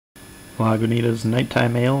Lagunitas Night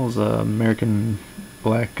Time Ale is an American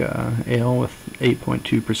black ale with 8.2%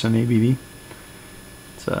 ABV.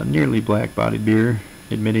 It's a nearly black-bodied beer,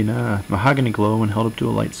 emitting a mahogany glow when held up to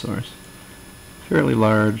a light source. Fairly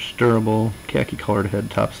large, durable, khaki-colored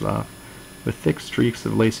head tops it off, with thick streaks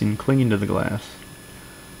of lacing clinging to the glass.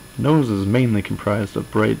 The nose is mainly comprised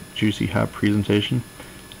of bright, juicy hop presentation,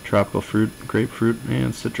 tropical fruit, grapefruit,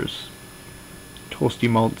 and citrus. Toasty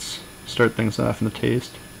malts start things off in the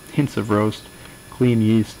taste, hints of roast, clean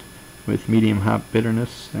yeast, with medium hop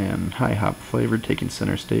bitterness and high hop flavor taking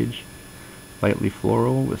center stage. Lightly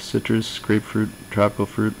floral with citrus, grapefruit, tropical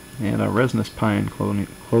fruit, and a resinous pine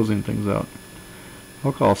closing things out.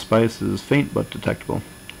 Alcohol spice is faint but detectable.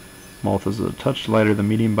 Malt is a touch lighter than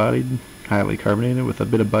medium-bodied, highly carbonated with a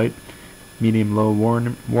bit of bite, medium-low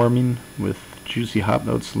warming with juicy hop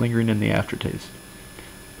notes lingering in the aftertaste.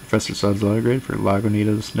 Professor Sudz letter grade for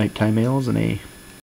Lagunitas Nighttime Ales and A.